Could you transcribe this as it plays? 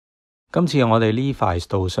今次我哋 LEVI'S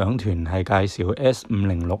導賞團係介紹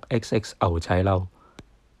S506XX 牛仔褸。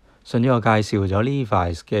上次我介紹咗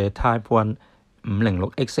LEVI'S 嘅 Type 1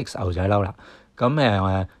 506XX 牛仔褸啦。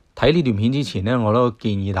咁睇呢段片之前呢，我都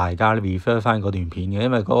建議大家 refer 翻嗰段片嘅，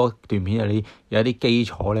因為嗰段片有一啲基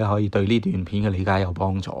礎咧，可以對呢段片嘅理解有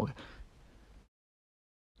幫助嘅。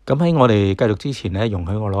咁喺我哋繼續之前呢，容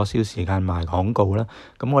許我攞少時間賣廣告啦。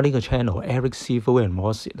咁我呢個 channel Eric Civil and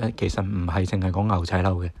Wash 咧，其實唔係淨係講牛仔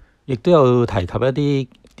褸嘅，亦都有提及一啲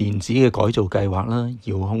電子嘅改造計劃啦、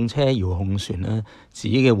遙控車、遙控船啦、紙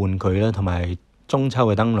嘅玩具啦，同埋中秋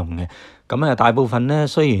嘅燈籠嘅。咁大部分呢，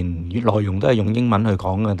雖然內容都係用英文去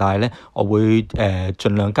講嘅，但係呢，我會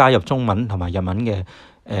盡量加入中文同埋日文嘅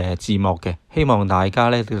字幕嘅，希望大家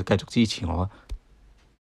呢繼續支持我。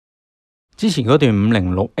之前嗰段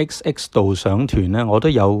 506XX 導賞團呢，我都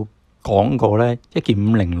有講過呢，一件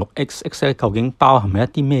 506XX 咧究竟包含一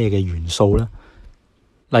啲咩嘅元素呢？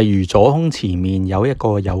例如左胸前面有一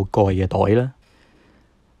個有蓋嘅袋啦，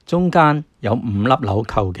中間有5粒紐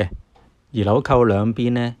扣嘅，而紐扣兩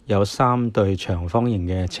邊呢有3對長方形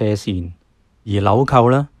嘅車線，而紐扣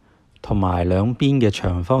啦同埋兩邊嘅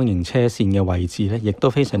長方形車線嘅位置呢，亦都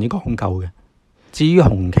非常之講究嘅。至於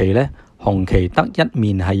紅旗呢，紅旗得一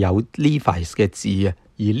面係有 LEVI'S 嘅字嘅，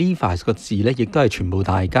而 LEVI'S 個字呢亦都係全部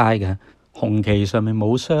大街嘅。紅旗上面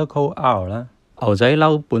冇 Circle R 啦。牛仔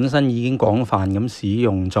褸本身已經廣泛咁使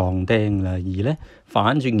用撞釘啦，而呢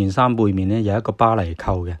反轉件衫背面呢有一個巴黎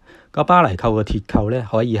扣嘅，個巴黎扣嘅鐵扣呢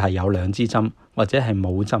可以係有2支針或者係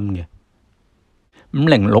冇針嘅。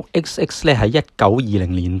506XX 呢喺1920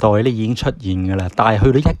年代呢已經出現㗎啦，但係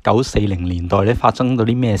去到1940年代呢發生到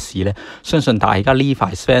啲咩事呢？相信大家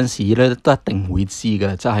LEVI'S fans 呢都一定會知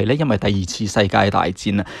㗎，就係呢因為第2次世界大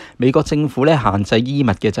戰啊，美國政府呢限制衣物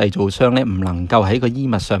嘅製造商呢唔能夠喺個衣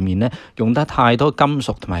物上面呢用得太多金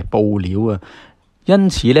屬同埋布料啊。因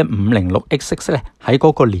此呢 506XX 呢喺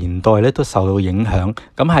嗰個年代呢都受到影響，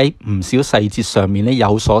咁喺唔少細節上面呢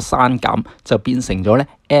有所刪減，就變成咗呢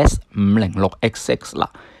S506XX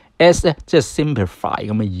啦。S 呢即係 simplify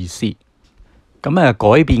咁嘅意思。咁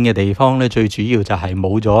改變嘅地方呢，最主要就係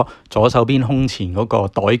冇咗左手邊胸前嗰個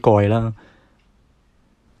袋蓋啦，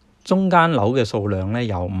中間紐嘅數量呢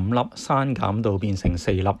由5粒刪減到變成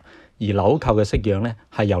4粒。而紐扣嘅式樣呢，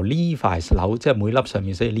係由 LEVI'S 紐，即係每粒上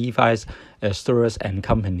面寫 LEVI'S Stores and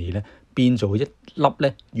Company 呢，變做一粒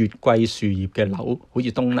呢月桂樹葉嘅紐，好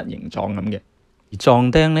似冬甩形狀咁嘅。而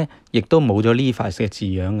撞釘呢，亦都冇咗 LEVI'S 嘅字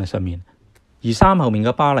樣嘅上面。而衫後面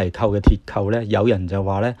嘅巴黎扣嘅鐵扣呢，有人就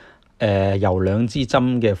話呢，由2支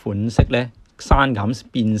針嘅款式呢刪減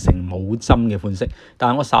變成冇針嘅款式。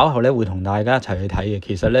但係我稍後呢會同大家一齊去睇嘅，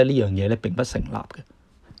其實呢樣嘢呢並不成立嘅。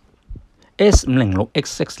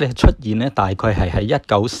S506XX 咧出現咧，大概係喺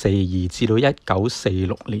1942至到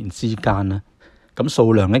1946年之間啦。咁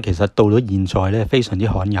數量咧，其實到咗現在咧，非常之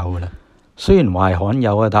罕有噶啦。雖然話係罕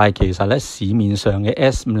有啊，但係其實咧市面上嘅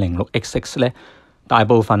S506XX 咧，大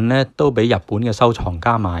部分咧都俾日本嘅收藏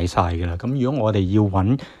家買晒噶啦。咁如果我哋要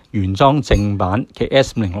揾原裝正版嘅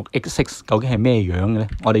S506XX 究竟係咩樣嘅咧？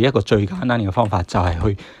我哋一個最簡單嘅方法就係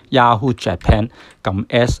去 Yahoo Japan 撳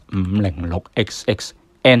S506XX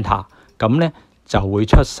Enter。咁咧就會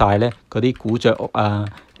出晒咧嗰啲古着屋啊、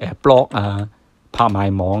blog 啊、拍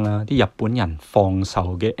賣網啊啲日本人放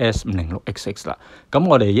售嘅 S506XX 啦。咁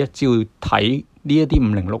我哋只要睇呢一啲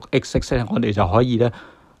 506XX 咧，我哋就可以咧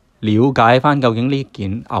了解翻究竟呢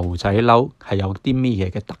件牛仔褸係有啲咩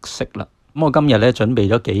嘢嘅特色啦。咁我今日咧準備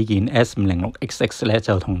咗幾件 S506XX 咧，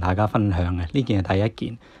就同大家分享嘅。呢件係第一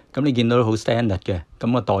件，咁你見到好 standard 嘅，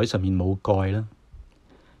咁個袋上面冇蓋啦。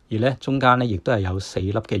而咧中間咧亦都係有4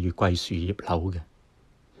粒嘅月桂樹葉紐嘅，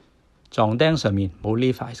撞釘上面冇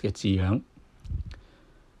LEVI'S 嘅字樣。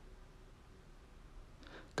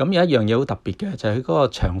咁有一樣嘢好特別嘅，就係佢嗰個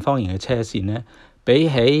長方形嘅車線咧，比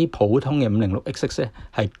起普通嘅 506XX 咧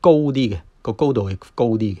係高啲嘅，個高度係高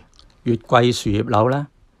啲嘅。月桂樹葉紐咧，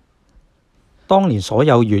當年所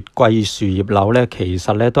有月桂樹葉紐咧，其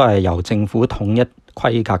實咧都係由政府統一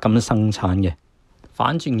規格咁生產嘅。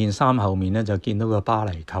反轉件衫後面咧就見到個巴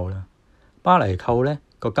黎扣啦，巴黎扣咧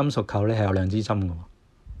個金屬扣咧係有2支針嘅。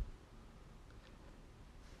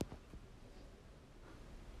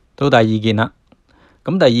到第2件啦，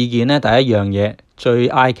咁第2件咧第一樣嘢最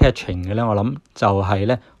eye catching 嘅咧，我諗就係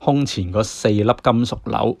咧胸前嗰4粒金屬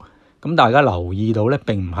紐。咁大家留意到咧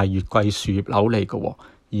並唔係月桂樹葉紐嚟嘅，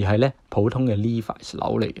而係咧普通嘅 LEVI'S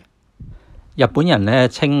紐嚟嘅。日本人咧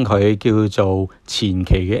稱佢叫做前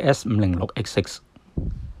期嘅 S506XX。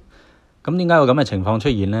咁點解有咁嘅情況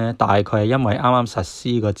出現呢？大概係因為啱啱實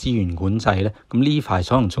施個資源管制咧，咁 LEVI'S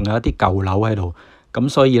可能仲有一啲舊紐喺度，咁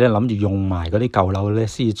所以咧諗住用埋嗰啲舊紐咧，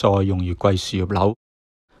先再用月桂樹葉紐。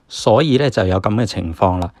所以咧就有咁嘅情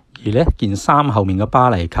況啦。而呢件衫後面嘅巴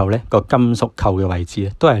黎扣咧，個金屬扣嘅位置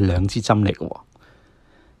咧都係兩支針嚟嘅喎。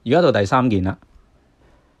而家到第三件啦，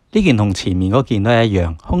呢件同前面嗰件都係一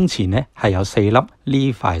樣，胸前咧係有4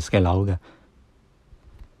粒 LEVI'S 嘅鈕嘅。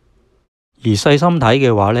而細心睇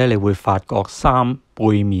嘅話咧，你會發覺衫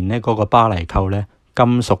背面咧嗰個巴黎扣咧，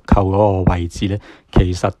金屬扣嗰個位置咧，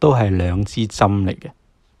其實都係兩支針嚟嘅。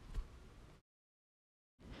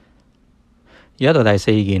而家到第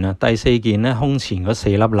四件啦，第四件咧胸前嗰4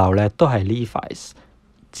粒鈕咧都係 LEVI'S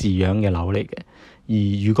字樣嘅鈕嚟嘅。而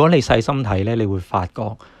如果你細心睇咧，你會發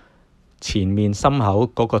覺前面心口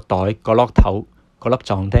嗰個袋個粒頭嗰粒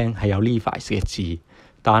撞釘係有 LEVI'S 嘅字，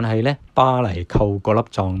但係咧巴黎扣嗰粒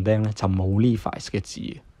撞釘咧就冇 LEVI'S 嘅字。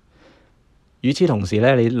與此同時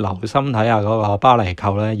咧，你留心睇下嗰個巴黎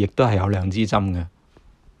扣咧，亦都係有兩支針嘅。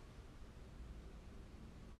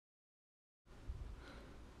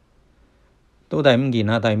到第五件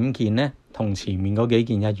啦，第五件咧同前面嗰幾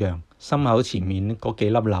件一樣，心口前面嗰幾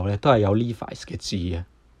粒鈕咧都係有 LEVI'S 嘅字嘅。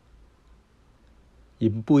而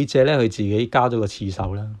背脊咧佢自己加咗個刺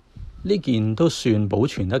繡啦，呢件都算保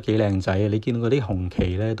存得幾靚仔嘅。你見到嗰啲紅旗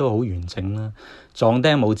咧都好完整啦，撞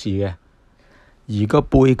釘冇字嘅。而個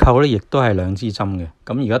背扣咧亦都係兩支針嘅。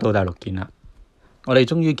咁而家到第六件啦，我哋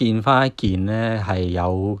終於見翻一件咧係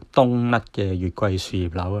有冬甩嘅月桂樹葉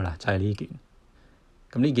鈕噶啦，就係呢件。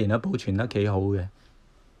咁呢件都保存得幾好嘅。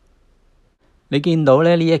你見到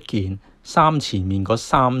咧呢一件衫前面嗰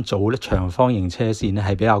3組咧長方形車線咧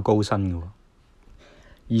係比較高身嘅喎，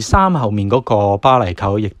而衫後面嗰個巴黎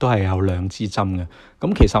扣亦都係有兩支針嘅。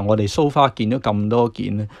咁其實我哋so far見咗咁多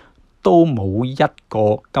件咧，都冇一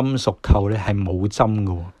個金屬扣咧係冇針嘅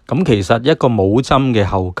喎。咁其實一個冇針嘅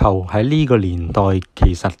後扣喺呢個年代，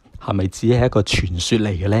其實係咪只係一個傳說嚟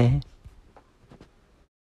嘅咧？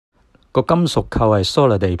個金屬扣係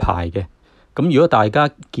solid 地排嘅。咁如果大家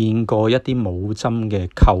見過一啲冇針嘅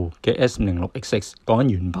扣嘅 S506XX， 講緊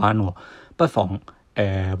原版喎，不妨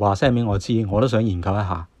話聲俾我知，我都想研究一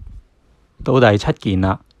下。到第7件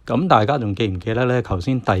啦，咁大家仲記唔記得咧？頭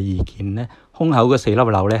先第2件咧，胸口嗰4粒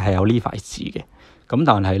鈕咧係有 LEVI'S 字嘅。咁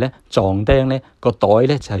但係咧撞釘咧個袋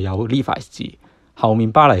咧就係有 LEVI'S 字，後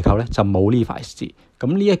面巴黎扣咧就冇 LEVI'S 字。咁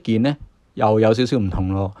呢一件咧又有少少唔同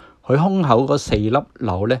咯。佢胸口嗰4粒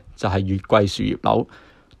鈕咧就係月桂樹葉鈕，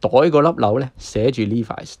袋嗰粒鈕咧寫住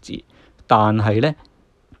LEVI'S 字，但係咧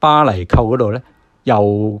巴黎扣嗰度咧又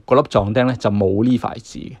嗰粒撞釘咧就冇 LEVI'S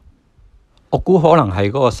字嘅。我估可能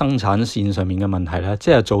係嗰個生產線上面嘅問題啦，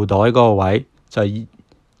即係做袋嗰個位就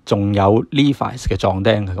仲有 LEVI'S 嘅撞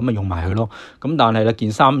釘嘅，咁咪用埋佢咯。咁但係咧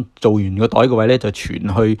件衫做完個袋個位咧就傳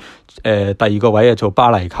去第二個位啊，做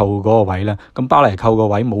巴黎扣嗰個位啦。咁巴黎扣個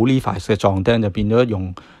位冇 LEVI'S 嘅撞釘，就變咗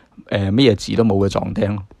用咩字都冇嘅撞釘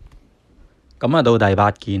咯。咁啊到第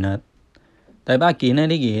8件啦，第8件咧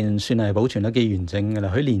呢件算係保存得幾完整嘅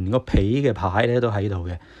啦。佢連個皮嘅牌咧都喺度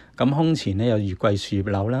嘅。咁胸前咧有月桂樹葉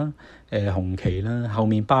鈕啦，紅旗啦，後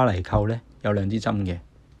面巴黎扣咧有兩支針嘅。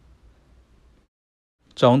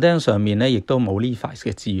撞釘上面咧亦都冇 LEVI'S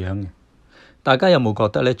嘅字樣嘅。大家有冇覺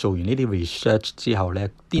得咧做完呢啲 research 之後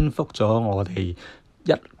咧，顛覆咗我哋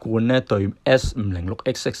一貫咧對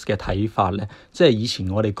S506XX 嘅睇法咧？即係以前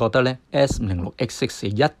我哋覺得咧 S506XX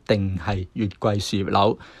一定係月桂樹葉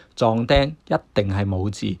鈕，撞釘一定係冇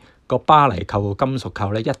字，個巴黎扣個金屬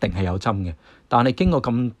扣咧一定係有針嘅。但係經過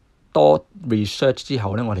咁多 research 之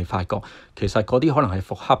後咧，我哋發覺其實嗰啲可能係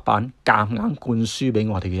復刻版夾硬灌輸俾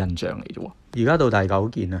我哋嘅印象嚟啫喎。而家到第9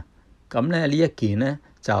件啦，咁咧呢一件咧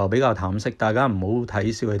就比較淡色，大家唔好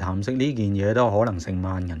睇小佢淡色，呢件嘢都可能成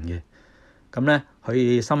萬人嘅。咁咧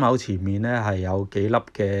佢心口前面咧係有幾粒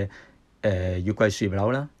嘅月桂樹葉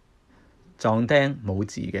鈕啦，撞釘冇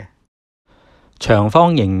字嘅，長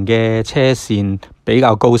方形嘅車線比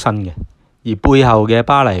較高身嘅，而背後嘅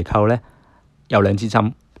巴黎扣咧有兩支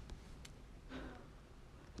針。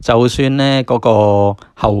就算咧嗰個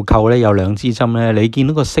後扣咧有兩支針咧，你見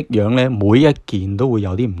到個式樣咧，每一件都會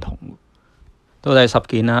有啲唔同。到第10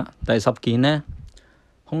件啦，第10件咧，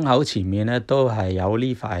胸口前面咧都係有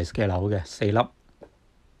LEVI'S 嘅鈕嘅4粒，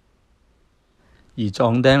而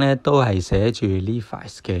撞釘咧都係寫住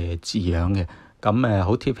LEVI'S 嘅字樣嘅。咁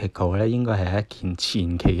好 typical 咧，應該係一件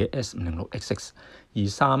前期嘅 S506XX。而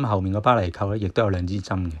衫後面個巴黎扣咧，亦都有兩支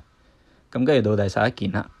針嘅。咁跟住到第11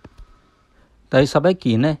件啦。第11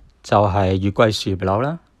件咧就係月桂樹葉鈕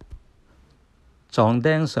啦，撞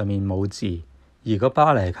釘上面冇字，而個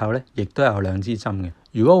巴黎扣咧亦都有兩支針嘅。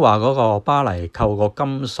如果話嗰個巴黎扣個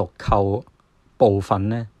金屬扣部分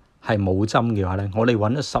咧係冇針嘅話咧，我哋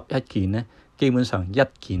揾咗11件咧，基本上一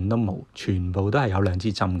件都冇，全部都係有兩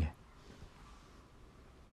支針嘅。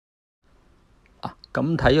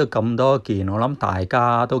咁睇咗咁多件，我諗大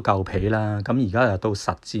家都夠皮啦。咁而家又到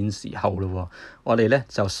實戰時候咯喎，我哋咧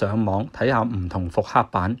就上網睇下唔同復刻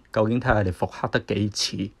版，究竟睇下佢哋復刻得幾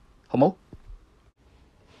似，好冇？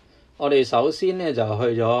我哋首先咧就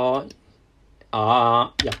去咗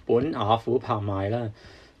日本雅虎拍賣啦。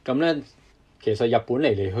咁咧其實日本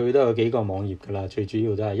嚟嚟去都有幾個網頁㗎啦，最主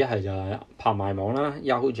要都係一係就係拍賣網啦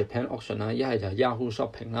 ，Yahoo Japan Auction 啦，一係就係 Yahoo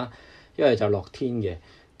Shopping 啦，一係就樂天嘅。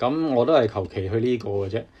咁我都係求其去呢個嘅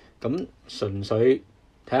啫，咁純粹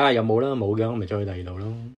睇下有冇啦，冇嘅我咪再去第二度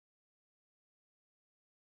咯。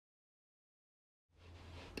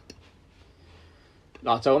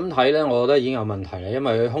嗱就咁睇咧，我覺得已經有問題啦，因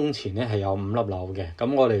為佢胸前咧係有5粒紐嘅，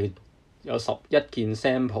咁我哋有11件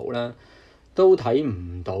sample 啦，都睇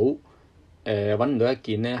唔到，揾唔到一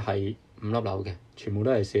件咧係5粒紐嘅，全部都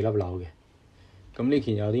係4粒紐嘅。咁呢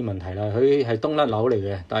件有啲問題啦，佢係冬甩紐嚟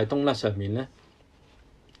嘅，但係冬甩上面咧，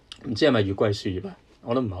唔知係咪月桂樹葉啊？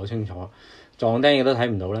我都唔係好清楚，撞釘亦都睇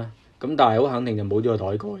唔到啦。咁但係好肯定就冇咗個袋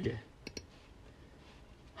蓋嘅。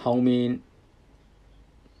後面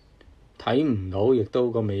睇唔到，亦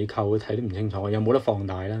都個尾扣睇得唔清楚，又冇得放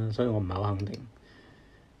大啦，所以我唔係好肯定。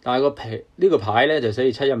但係呢個牌咧就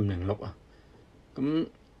寫住71506啊。咁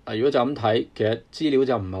如果就咁睇，其實資料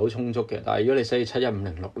就唔係好充足嘅。但係如果你寫住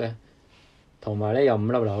71506咧，同埋咧有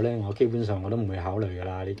5粒紐咧，我基本上我都唔會考慮㗎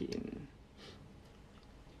啦呢件。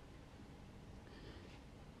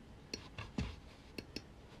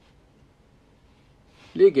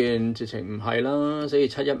呢件直情唔係啦，寫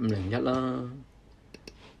住71501啦。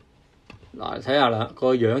嗱，睇下啦，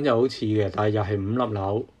個樣就好似嘅，但係又係5粒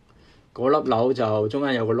紐。嗰粒紐就中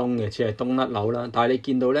間有個窿嘅，似係冬甩紐啦。但係你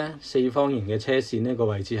見到咧四方形嘅車線呢個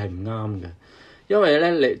位置係唔啱嘅，因為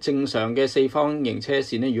咧你正常嘅四方形車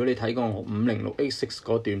線咧，如果你睇過我506XX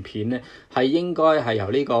嗰段片咧，係應該係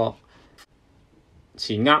由呢個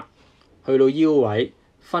前額去到腰位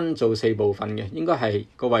分做4部分嘅，應該係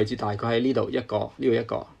個位置大概喺呢度一個，呢度一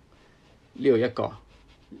個，呢度一個。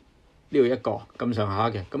呢度一個咁上下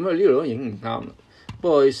嘅，咁啊呢度都已經唔啱啦。不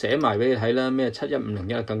過佢寫埋俾你睇啦，咩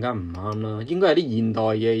71501更加唔啱啦。應該係啲現代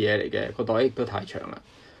嘅嘢嚟嘅，個袋亦都太長啦。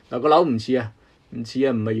嗱個紐唔似啊，唔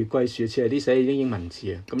係月桂樹，似係啲寫啲英文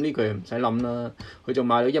字啊。咁呢句唔使諗啦。佢仲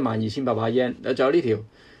賣到12800 yen。仲有呢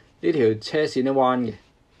條車線都彎嘅，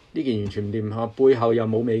呢件完全唔掂嚇，背後又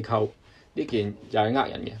冇尾扣，呢件又係呃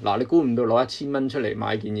人嘅。嗱你估唔到攞1000蚊出嚟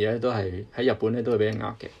買件嘢都係喺日本咧都係俾人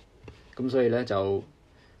呃嘅。咁所以咧就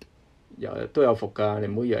都有伏㗎，你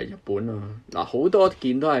唔好以為日本啊！嗱，好多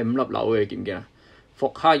件都係5粒紐嘅，見唔見啊？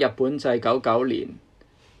復刻日本製99年，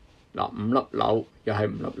嗱5粒紐又係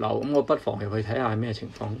5粒紐，咁我不妨入去睇下係咩情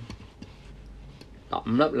況。嗱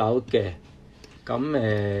5粒紐嘅，咁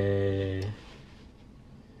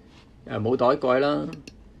冇袋蓋啦，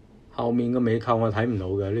後面個尾扣我睇唔到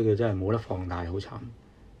嘅，呢個真係冇得放大，好慘，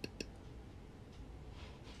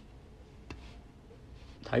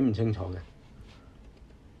睇唔清楚嘅。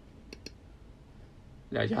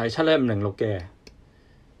又係71506嘅，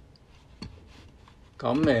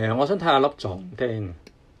咁我想睇下粒撞釘。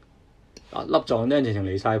嗱粒撞釘直情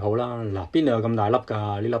離晒譜啦！嗱邊度有咁大粒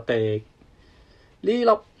㗎？呢粒釘，呢粒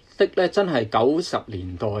釘咧真係90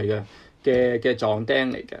年代嘅撞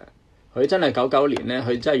釘嚟嘅。佢真係99年咧，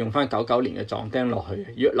佢真係用翻99年嘅撞釘落去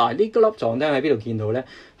嘅。嗱呢粒撞釘喺邊度見到咧？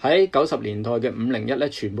喺90年代嘅501咧，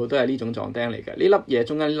全部都係呢種撞釘嚟嘅。呢粒嘢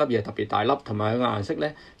中間呢粒嘢特別大粒，同埋佢個顏色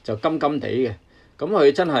咧就金金地嘅。咁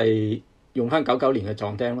佢真係用翻99年嘅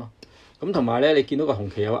撞釘咯。咁同埋咧，你見到個紅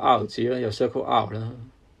旗有 R 字啦，有 Circle R 啦。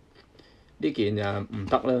呢件就唔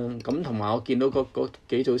得啦。咁同埋我見到嗰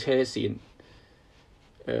幾組車線，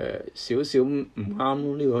少少唔啱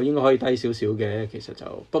咯。呢個應該可以低少少嘅，其實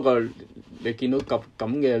就不過你見到咁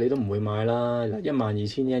嘅你都唔會買啦。12000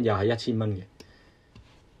 yen又係1000蚊嘅。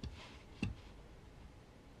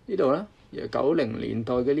呢度咧。由90年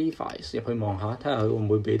代嘅 LEVI'S 入去望下，睇下佢會唔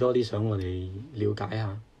會俾多啲相我哋了解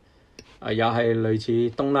下。又係類似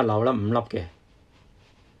冬甩紐啦，5粒嘅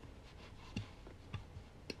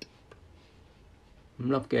，5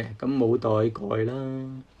粒嘅，咁冇袋蓋啦。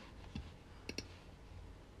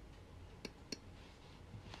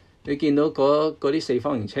你見到嗰啲四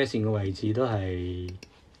方形車線嘅位置都係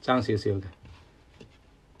爭少少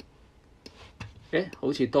嘅。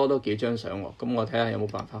好似多幾張相喎，咁我睇下有冇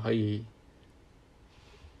辦法可以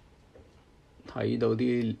睇到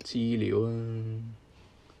啲資料啊！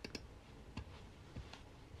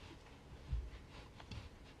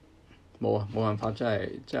冇啊，冇辦法，真係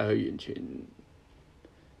佢完全。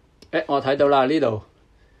我睇到啦，呢度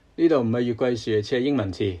唔係月桂樹，似係英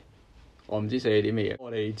文字。我唔知寫啲乜嘢。我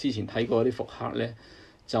哋之前睇過啲復刻咧，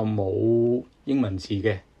就冇英文字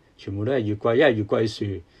嘅，全部都係月桂，一係月桂樹，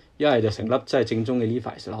一一係就成粒真係正宗嘅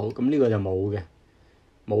LEVI'S 紐，咁呢個就冇嘅。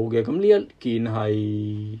咁呢一件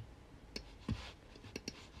係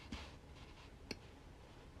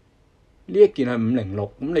506，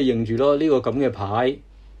咁你認住咯。呢個咁嘅牌，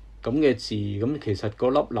咁嘅字，咁其實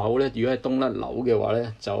個粒紐咧，如果係東甩紐嘅話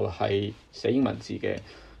咧，就係寫英文字嘅。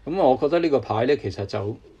咁我覺得呢個牌咧，其實就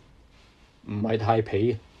唔係太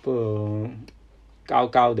皮，不過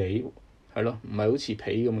膠地係咯，唔係好似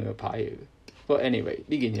皮咁嘅牌嚟嘅。不過 anyway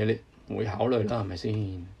呢件嘢你唔會考慮啦，係咪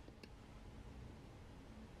先？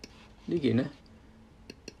呢件咧，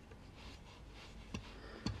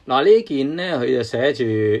嗱呢件咧佢就寫住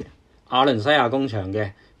亞倫西亞工場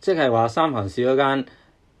嘅，即係話三藩市嗰間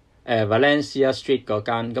Valencia Street 嗰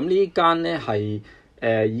間。咁呢間咧係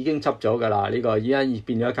已經執咗㗎啦，呢個依家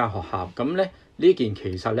變咗一間學校。咁咧呢件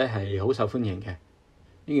其實咧係好受歡迎嘅，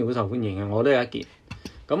呢件好受歡迎嘅，我都有一件。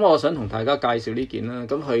咁我想同大家介紹呢件啦。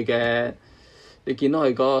咁佢嘅你見到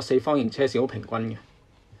佢個四方形車線好平均嘅。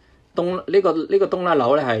呢個東甩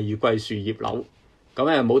紐咧係月桂樹葉紐，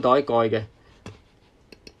咁冇袋蓋嘅。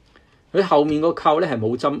佢後面個扣咧係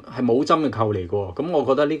冇針嘅扣嚟嘅喎。咁我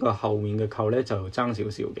覺得呢個後面嘅扣咧就爭少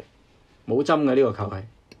少嘅，冇針嘅呢個扣係。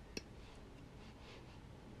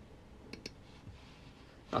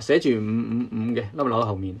寫住555嘅粒紐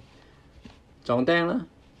後面撞釘啦，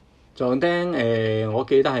撞釘我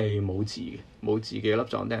記得係冇字嘅粒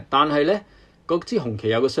撞釘，但係咧嗰支紅旗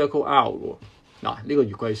有個 circle R 嘅喎。嗱，呢個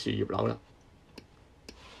月桂樹葉紐啦，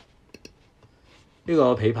呢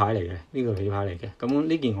個皮牌嚟嘅，咁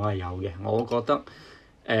呢件我係有嘅，我覺得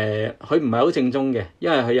佢唔係好正宗嘅，因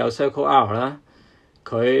為佢有 circle R 啦，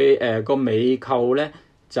佢個尾扣咧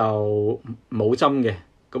就冇針嘅，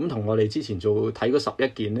咁同我哋之前睇嗰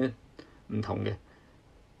11件咧唔同嘅，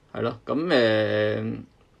係咯，咁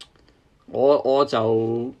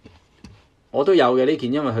我都有嘅呢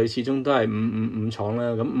件，因為佢始終都係555廠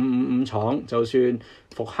啦。咁555廠就算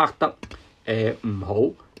復刻得唔好，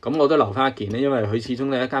咁我都留翻一件咧，因為佢始終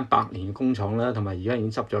係一間100年嘅工廠啦，同埋而家已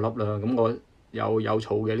經執咗笠啦。咁我有儲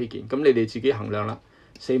嘅呢件，咁你哋自己衡量啦。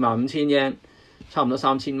45,000 yen，差唔多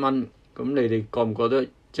3000蚊，咁你哋覺唔覺得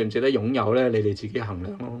值唔值得擁有咧？你哋自己衡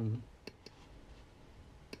量咯。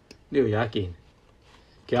呢度有一件，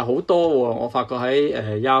其實好多喎，我發覺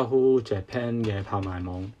喺Yahoo Japan 嘅拍賣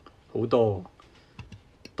網。好多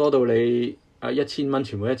到你1000蚊，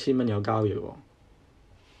全部1000蚊有交易喎。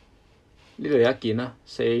呢度有一件啦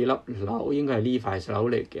，4粒紐應該係 LEVI'S 紐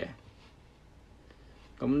嚟嘅。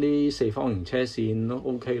咁呢四方形車線都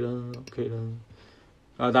OK 啦。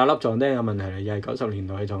但係粒撞釘有問題啦，又係90年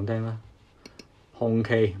代嘅撞釘啦。紅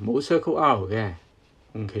旗冇 circle R 嘅，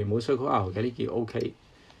呢件 OK。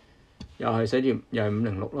又係寫住又係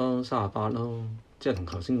506咯，38咯，即係同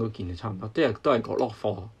頭先嗰件就差唔多，都係角落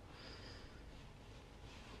貨。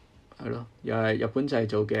係咯，又係日本製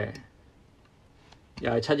造嘅，又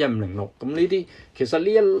係71506。咁呢啲其實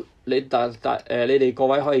你哋各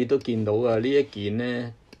位可以都見到嘅呢一件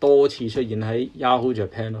咧，多次出現喺 Yahoo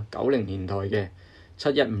Japan 咯，90年代嘅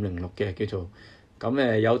71506嘅叫做。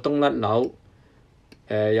咁有東甩紐，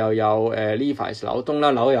又有LEVI'S 紐，東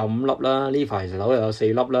甩紐有5粒啦，LEVI'S 紐又有4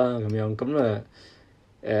粒啦咁樣。咁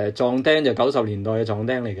撞釘就90年代嘅撞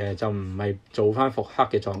釘嚟嘅，就唔係做翻復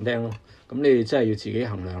刻嘅撞釘咯。咁你哋真係要自己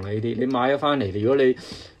衡量啦呢啲。你買咗翻嚟，如果你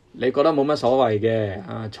覺得冇乜所謂嘅，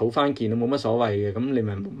儲翻件都冇乜所謂嘅，咁你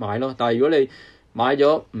咪買咯。但係如果你買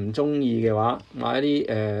咗唔中意嘅話，買一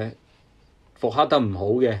啲復刻得唔好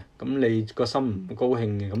嘅，咁你個心唔高興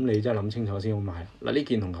嘅，咁你真係諗清楚先好買。嗱，呢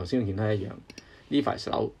件同頭先嗰件都係一樣，LEVI'S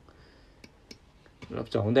紐粒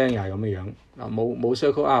撞釘又係咁嘅樣。嗱，冇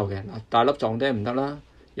circle R 嘅，嗱，大粒撞釘唔得啦，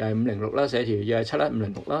又係506啦，寫住又係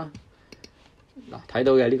71506啦。嗱，睇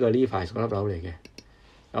到嘅呢個 LEVI'S 嗰粒紐嚟嘅，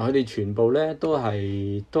嗱，佢哋全部咧都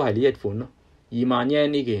係呢一款咯，2萬 yen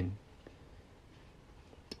呢件。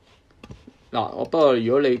嗱，不過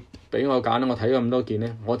如果你俾我揀，我睇咗咁多件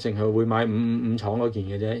咧，我淨係會買555廠嗰件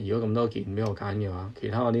嘅啫。如果咁多件俾我揀嘅話，其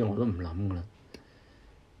他嗰啲我都唔諗噶啦。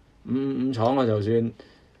555廠我就算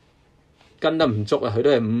跟得唔足啊，佢都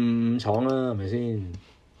係555廠啦，係咪先？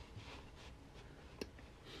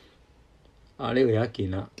呢度有一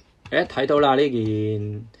件啦。睇到啦，呢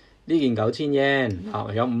件9000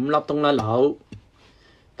 yen， 有5粒東甩紐，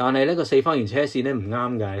但係呢個四方形車線咧唔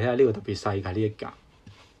啱㗎，你睇下呢個特別細㗎呢一格，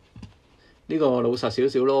呢個老實少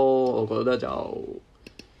少咯，我覺得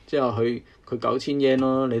即係佢9000 yen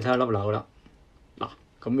咯，你睇下粒紐啦，嗱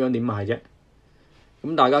咁樣點賣啫？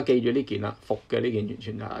咁大家記住呢件啦，服嘅呢件完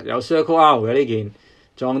全係有 circle R 嘅呢件，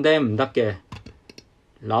撞釘唔得嘅，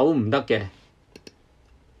紐唔得嘅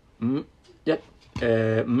，5粒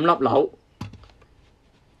紐，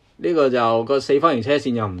呢個就個四方形車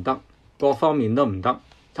線又唔得，各方面都唔得，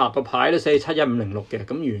個牌都寫71506嘅，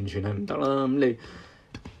咁完全係唔得啦。咁你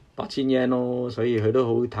8000 yen 咯，所以佢都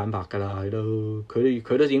好坦白㗎啦，佢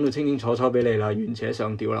都影到清清楚楚俾你啦，原且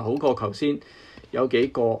上調啦，好過頭先有幾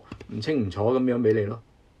個唔清唔楚咁樣俾你咯。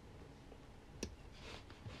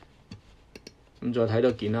咁再睇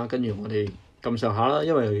多件啦，跟住我哋撳上下啦，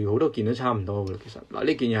因為好多件都差唔多㗎啦。其實嗱，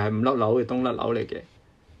呢件又係5粒紐嘅東甩紐嚟嘅。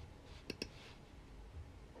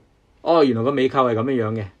哦，原來個尾扣係咁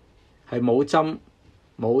樣嘅，係冇針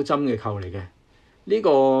嘅扣嚟嘅。呢個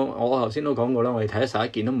我頭先都講過啦，我哋睇咗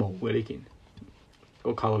11件都冇嘅呢件，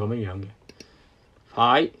個扣係咁樣嘅。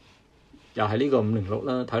牌又係呢個506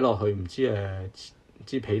啦，睇落去唔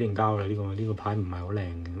知皮定膠啦。呢個牌唔係好靚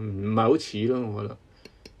嘅，唔係好似咯，我覺得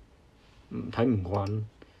睇唔慣。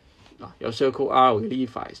嗱，有 Circle R 嘅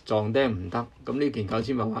LEVI'S 撞釘唔得，咁呢件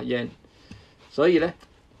9800 yen， 所以咧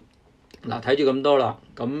嗱睇住咁多啦，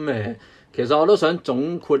咁其實我都想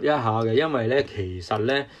總括一下嘅，因為咧其實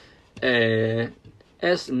咧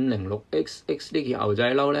S506XX 呢件牛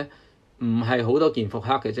仔褸咧唔係好多件復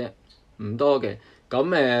刻嘅啫，唔多嘅。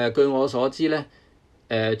咁據我所知咧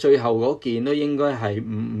最後嗰件都應該係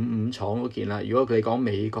555廠嗰件啦。如果佢哋講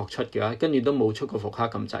美國出嘅話，跟住都冇出過復刻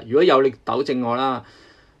咁滯。如果有你糾正我啦。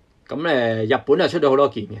咁日本係出咗好多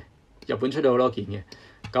件嘅，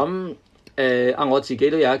咁我自己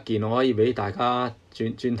都有一件，我可以俾大家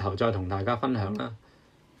轉頭再同大家分享啦。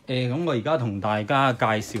咁我而家同大家介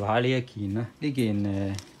紹下呢一件啦，呢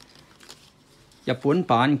件日本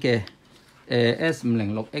版嘅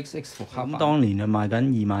S506XX 復刻版，當年就賣緊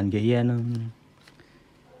2萬幾 yen 啦。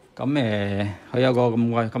咁佢有個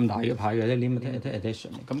咁大嘅牌嘅 limited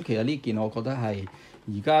edition。咁其實呢件我覺得係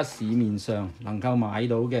而家市面上能夠買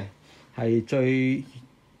到嘅。係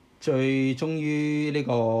最忠於呢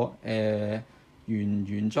個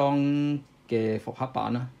原裝嘅復刻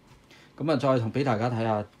版啦。咁再俾大家睇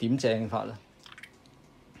下點正法啦。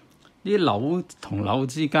呢啲紐同紐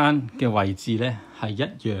之間嘅位置咧係一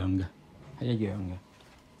樣嘅，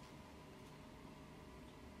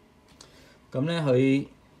咁咧佢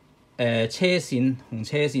車線同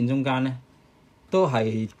車線中間咧都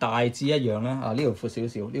係大致一樣啦。呢條闊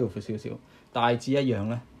少少，大致一樣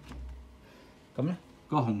啦。咁咧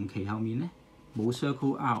個紅旗後面咧冇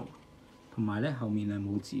Circle R， 同埋咧後面係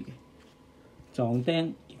冇字嘅，撞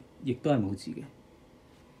釘亦都係冇字嘅。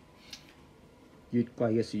月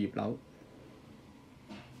桂嘅樹葉紐。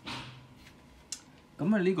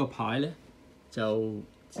咁呢個牌咧就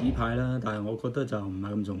紙牌啦，但係我覺得就唔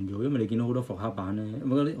係咁重要，因為你見到好多復刻版咧，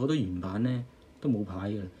好多原版咧都冇牌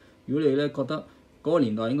嘅。如果你咧覺得嗰個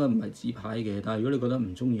年代應該唔係紙牌嘅，但係如果你覺得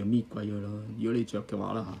唔中意就搣鬼佢咯。如果你着嘅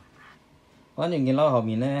話啦嚇。反正件褸後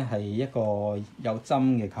面咧係一個有針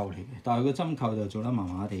嘅扣嚟嘅，但係個針扣就做得麻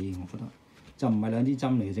麻地，我覺得就唔係兩支針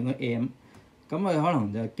嚟嘅，整個 M。咁佢可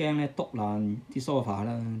能就驚咧篤爛啲 sofa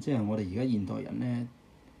啦，即係我哋而家現代人咧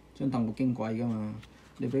張凳好矜貴㗎嘛，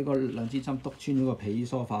你俾個兩支針篤穿咗個皮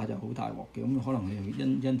sofa 就好大鑊嘅，咁可能佢又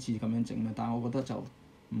因此咁樣整啦。但係我覺得就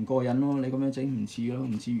唔過癮咯，你咁樣整唔似咯，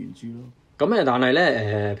唔似原著咯。咁但係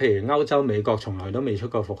咧譬如歐洲、美國從來都未出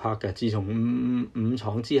過復刻嘅，自從555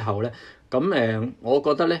廠之後咧，咁我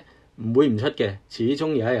覺得咧唔會唔出嘅，始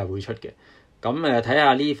終有一日會出嘅。咁睇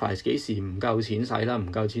下 LEVI'S 幾時唔夠錢使啦，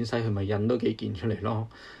唔夠錢使佢咪印多幾件出嚟咯。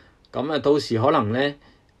咁到時可能咧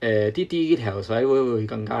啲 detail 水會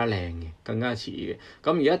更加靚嘅，更加似嘅。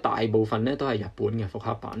咁而家大部分咧都係日本嘅復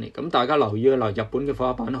刻版嚟，咁大家留意啦，日本嘅復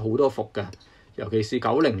刻版好多伏㗎。尤其是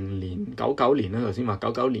90年、99年啦，頭先話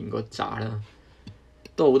99年嗰扎啦，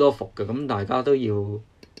都好多伏嘅，咁大家都要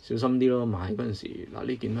小心啲咯。買嗰陣時，嗱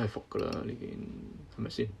呢件都係伏㗎啦，呢件係咪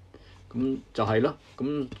先？咁就係咯。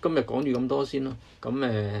咁今日講住咁多先咯。咁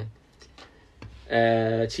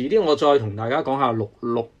遲啲我再同大家講下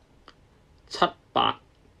66、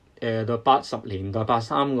78到80年代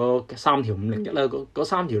83嗰3條501啦，嗰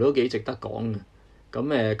3條都幾值得講嘅。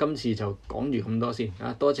咁今次就講住咁多先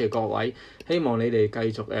啊！多謝各位，希望你哋繼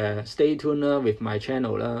續stay tuned 啦 with my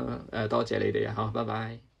channel 啦。多謝你哋啊，好，拜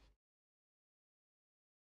拜。